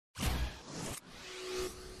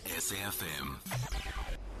SAFM.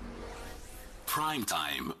 Prime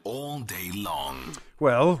time all day long.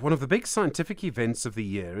 Well, one of the big scientific events of the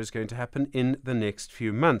year is going to happen in the next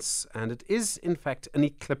few months, and it is, in fact, an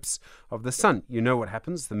eclipse of the sun. You know what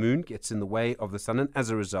happens. The moon gets in the way of the sun, and as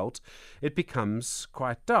a result, it becomes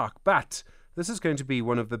quite dark. But this is going to be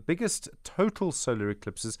one of the biggest total solar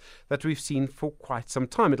eclipses that we've seen for quite some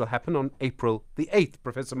time. It'll happen on April the 8th.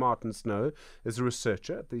 Professor Martin Snow is a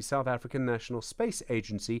researcher at the South African National Space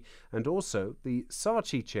Agency and also the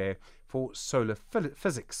SARChi Chair for Solar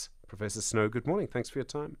Physics. Professor Snow, good morning. Thanks for your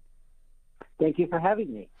time. Thank you for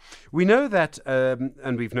having me. We know that,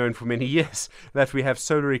 and we've known for many years, that we have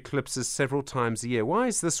solar eclipses several times a year. Why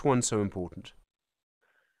is this one so important?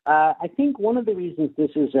 I think one of the reasons this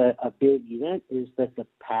is a big event is that the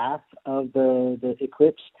path of the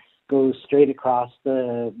eclipse goes straight across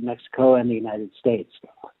Mexico and the United States,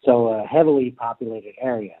 so a heavily populated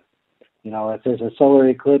area. You know, if there's a solar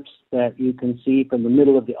eclipse that you can see from the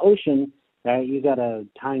middle of the ocean, you got to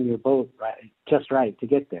time your boat just right to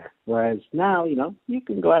get there. Whereas now, you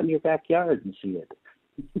can go out in your backyard and see it.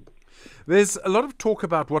 There's a lot of talk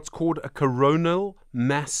about what's called a coronal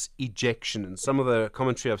mass ejection, and some of the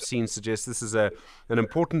commentary I've seen suggests this is an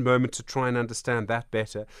important moment to try and understand that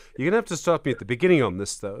better. You're going to have to start me at the beginning on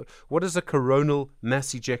this, though. What is a coronal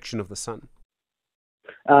mass ejection of the sun?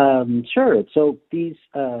 Sure. So these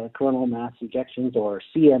coronal mass ejections, or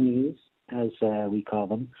CMEs, as we call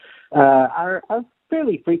them, are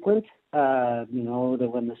fairly frequent. That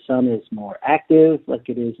when the sun is more active, like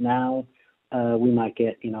it is now, we might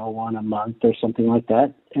get, one a month or something like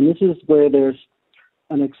that. And this is where there's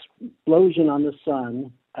an explosion on the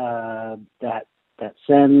sun that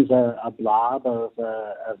sends a blob of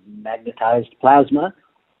magnetized plasma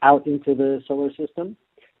out into the solar system.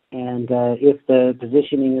 And if the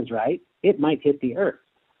positioning is right, it might hit the Earth.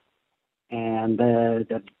 And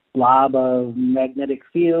the blob of magnetic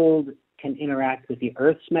field can interact with the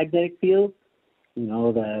Earth's magnetic field.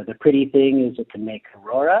 The pretty thing is it can make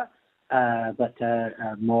aurora. But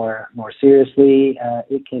more seriously,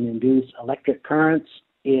 it can induce electric currents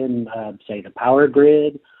in, say, the power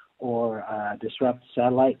grid or disrupt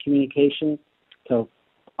satellite communication. So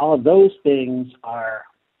all of those things are,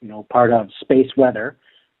 part of space weather,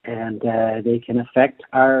 and they can affect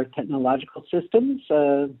our technological systems,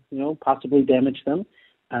 possibly damage them.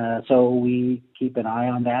 So we keep an eye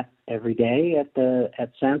on that every day at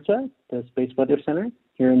Sansa, the Space Weather Center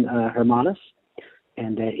here in Hermanus,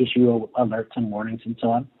 and issue alerts and warnings and so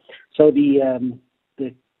on. So the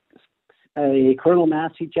coronal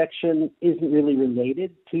mass ejection isn't really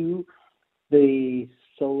related to the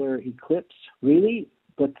solar eclipse, really.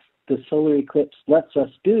 What the solar eclipse lets us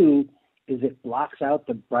do is it blocks out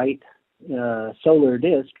the bright solar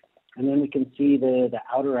disk, and then we can see the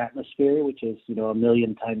outer atmosphere, which is a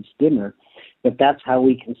million times dimmer. But that's how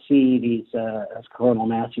we can see these as coronal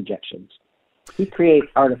mass ejections. We create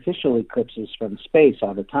artificial eclipses from space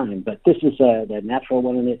all the time, but this is the natural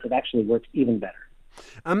one, and it actually works even better.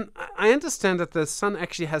 I understand that the sun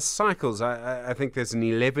actually has cycles. I think there's an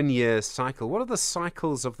 11-year cycle. What are the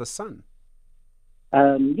cycles of the sun?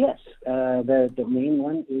 Yes, the main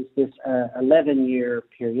one is this 11-year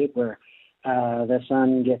period where the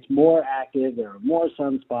sun gets more active, there are more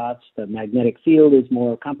sunspots, the magnetic field is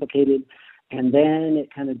more complicated, and then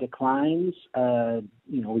it kind of declines.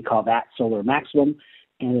 We call that solar maximum,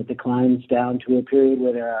 and it declines down to a period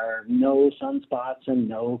where there are no sunspots and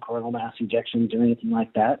no coronal mass ejections or anything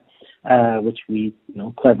like that, which we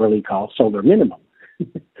cleverly call solar minimum.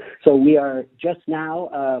 So we are just now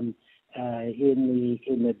in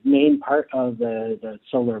the main part of the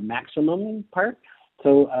solar maximum part.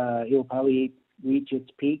 So it'll probably reach its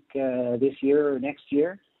peak this year or next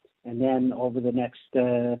year, and then over the next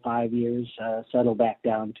 5 years, settle back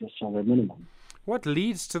down to solar minimum. What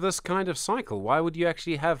leads to this kind of cycle? Why would you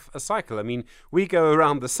actually have a cycle? I mean, we go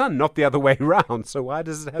around the sun, not the other way around. So why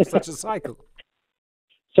does it have such a cycle?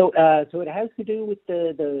 So it has to do with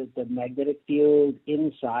the magnetic field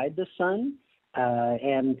inside the sun,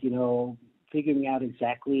 and figuring out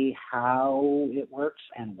exactly how it works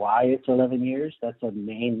and why it's 11 years. That's a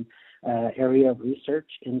main area of research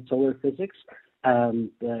in solar physics.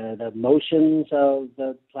 The motions of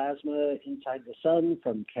the plasma inside the sun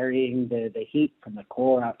from carrying the heat from the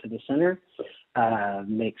core out to the center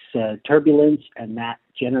makes turbulence, and that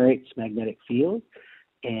generates magnetic field.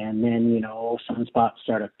 And then, sunspots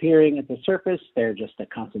start appearing at the surface. They're just a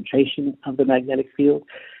concentration of the magnetic field.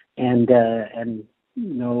 And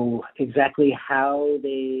exactly how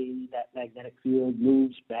that magnetic field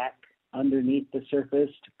moves back underneath the surface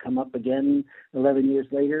to come up again 11 years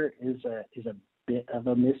later is a bit of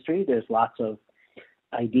a mystery. There's lots of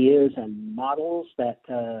ideas and models that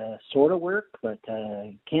sort of work, but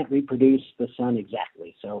can't reproduce the sun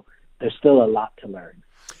exactly. So there's still a lot to learn.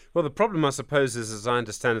 Well, the problem, I suppose, is, as I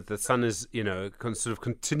understand it, the sun is, sort of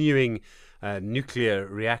continuing nuclear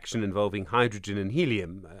reaction involving hydrogen and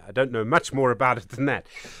helium. I don't know much more about it than that.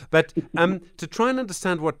 But to try and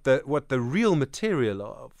understand what the real material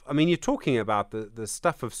of, I mean, you're talking about the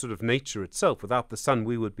stuff of sort of nature itself. Without the sun,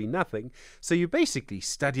 we would be nothing. So you're basically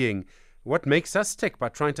studying what makes us tick by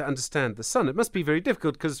trying to understand the sun. It must be very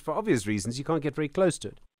difficult because, for obvious reasons, you can't get very close to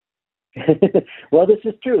it. Well, this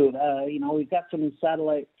is true. We've got some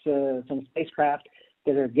satellites, some spacecraft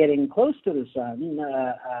that are getting close to the sun,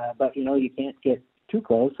 but, you can't get too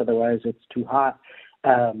close, otherwise it's too hot.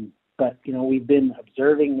 But, we've been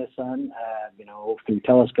observing the sun, through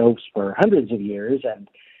telescopes for hundreds of years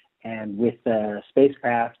and with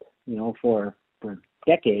spacecraft, for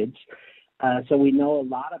decades. So we know a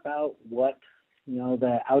lot about what,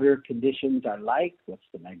 the outer conditions are like, what's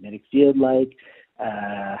the magnetic field like,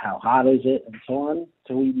 how hot is it, and so on.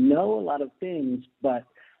 So we know a lot of things, but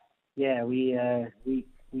yeah, we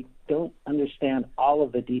don't understand all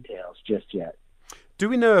of the details just yet. Do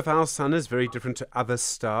we know if our sun is very different to other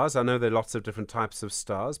stars? I know there are lots of different types of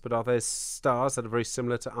stars, but are there stars that are very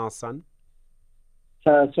similar to our sun?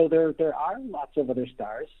 So there are lots of other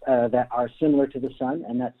stars that are similar to the sun,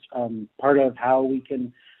 and that's part of how we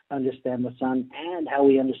can understand the sun and how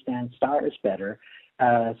we understand stars better.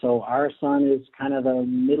 So our sun is kind of a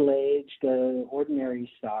middle-aged,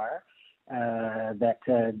 ordinary star that,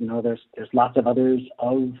 there's lots of others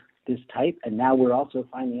of this type. And now we're also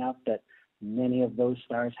finding out that many of those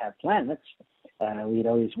stars have planets. We'd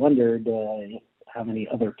always wondered how many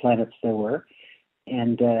other planets there were.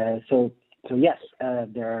 And so yes,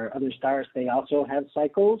 there are other stars. They also have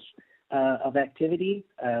cycles of activity,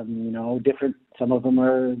 different. Some of them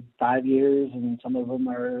are 5 years and some of them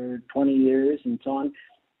are 20 years and so on.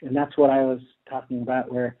 And that's what I was talking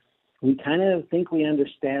about, where we kind of think we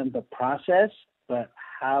understand the process, but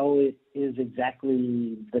how it is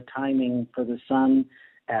exactly the timing for the sun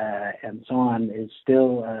and so on is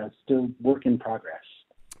still work in progress.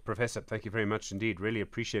 Professor, thank you very much indeed. Really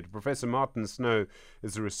appreciate it. Professor Martin Snow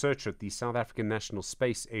is a researcher at the South African National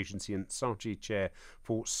Space Agency and SARChi Chair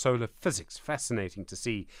for Solar Physics. Fascinating to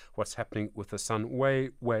see what's happening with the sun way,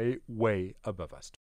 way, way above us.